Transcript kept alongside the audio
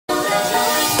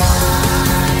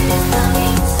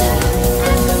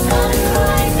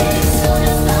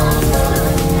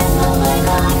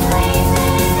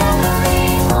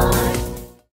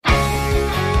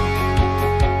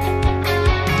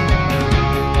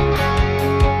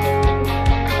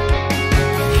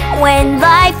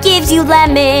life gives you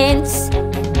lemons,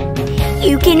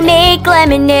 you can make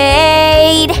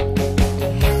lemonade.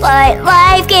 But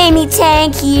life gave me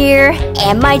tank here,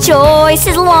 and my choice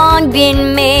has long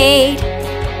been made.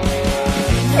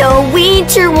 No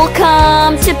winter will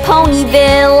come to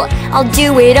Ponyville, I'll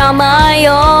do it on my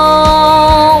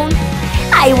own.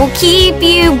 I will keep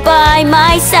you by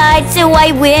my side, so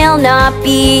I will not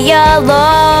be alone.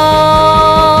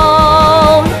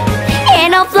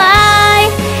 And I'll fly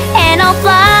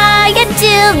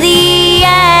until the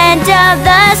end of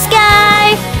the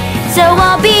sky. So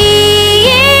I'll be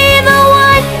the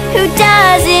one who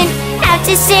doesn't have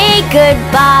to say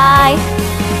goodbye.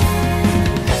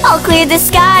 I'll clear the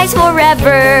skies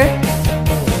forever,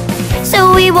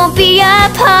 so we won't be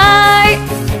apart.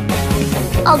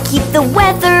 I'll keep the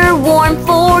weather warm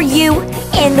for you,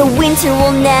 and the winter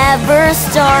will never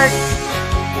start.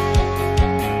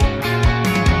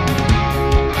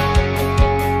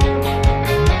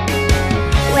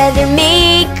 Weather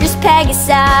makers peg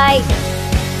aside,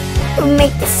 who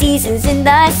make the seasons in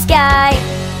the sky.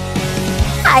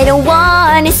 I don't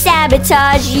want to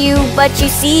sabotage you, but you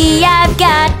see I've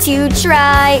got to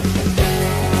try.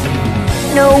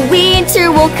 No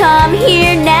winter will come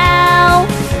here now,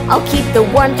 I'll keep the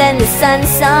warmth and the sun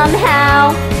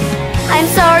somehow. I'm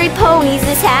sorry ponies,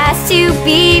 this has to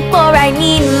be, for I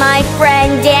need my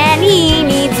friend and he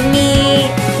needs me.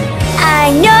 I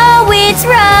know it's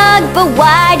wrong, but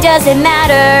why does it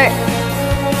matter?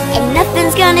 And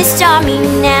nothing's gonna stop me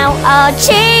now. I'll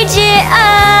change it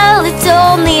all, it's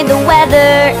only the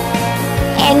weather,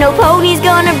 and no pony's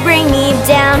gonna bring me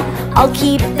down. I'll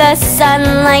keep the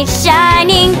sunlight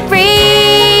shining free,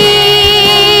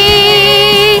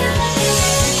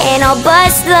 and I'll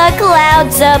bust the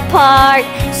clouds apart,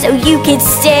 so you can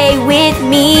stay with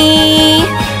me.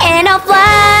 And I'll fly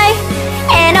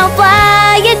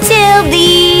until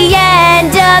the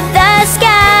end of the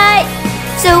sky.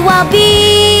 So I'll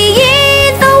be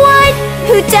the one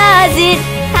who doesn't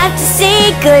have to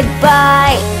say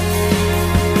goodbye.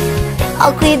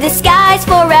 I'll clear the skies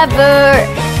forever,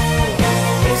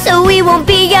 so we won't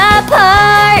be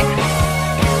apart.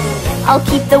 I'll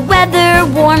keep the weather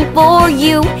warm for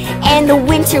you, and the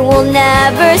winter will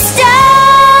never stop.